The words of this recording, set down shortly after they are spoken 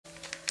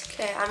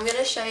Okay, I'm going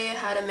to show you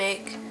how to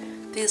make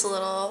these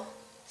little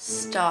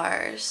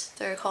stars.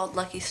 They're called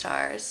lucky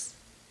stars.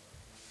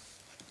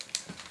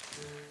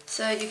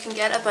 So you can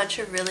get a bunch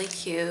of really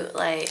cute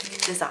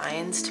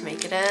designs to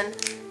make it in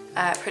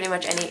at pretty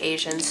much any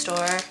Asian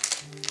store,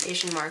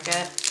 Asian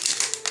market.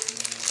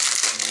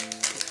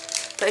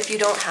 But if you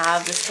don't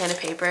have this kind of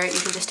paper, you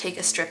can just take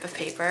a strip of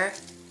paper,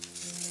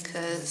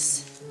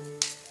 because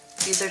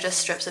these are just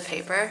strips of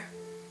paper.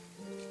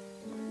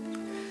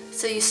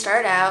 So you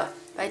start out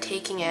by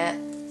taking it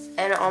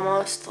and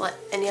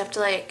you have to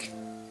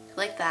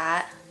like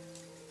that,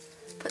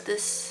 put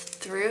this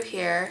through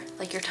here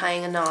like you're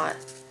tying a knot,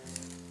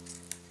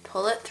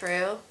 pull it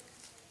through,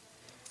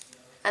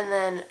 and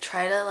then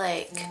try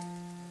to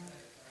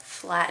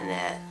flatten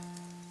it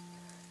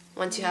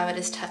once you have it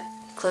as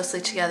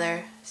closely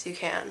together as you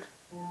can.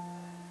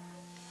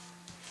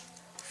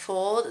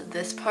 Fold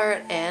this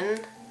part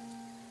in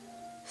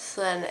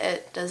so then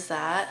it does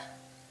that.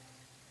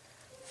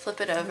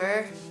 Flip it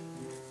over,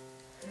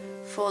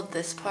 fold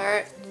this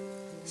part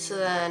so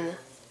then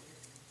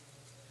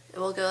it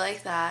will go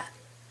like that.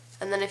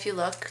 And then if you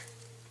look,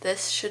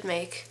 this should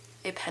make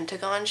a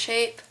pentagon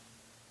shape.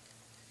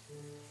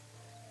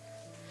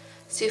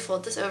 So you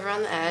fold this over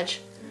on the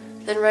edge.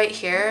 Then right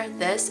here,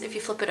 if you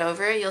flip it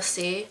over, you'll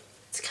see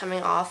it's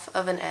coming off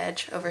of an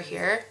edge over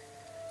here.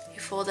 You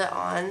fold it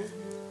on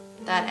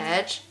that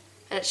edge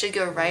and it should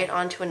go right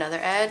onto another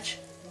edge.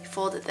 You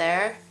fold it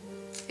there,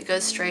 it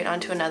goes straight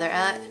onto another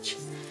edge,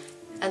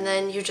 and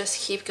then you just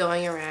keep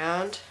going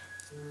around.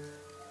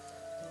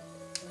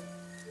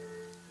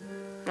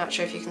 I'm not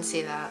sure if you can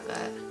see that,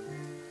 but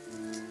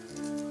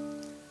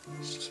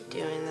just keep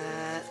doing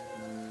that.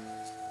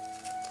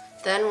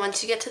 Then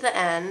once you get to the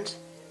end,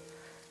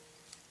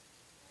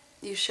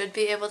 you should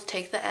be able to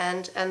take the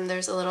end, and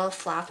there's a little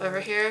flap over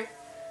here.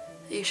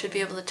 You should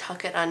be able to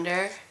tuck it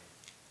under.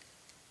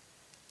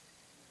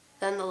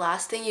 Then the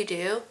last thing you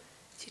do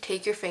is you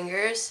take your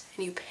fingers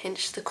and you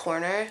pinch the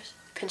corners,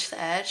 pinch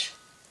the edge.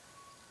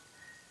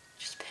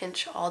 Just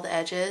pinch all the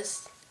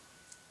edges.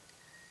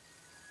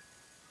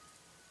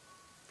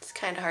 It's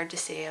kind of hard to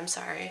see, I'm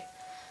sorry.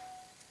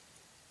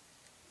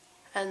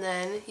 And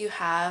then you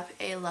have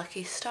a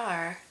lucky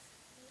star.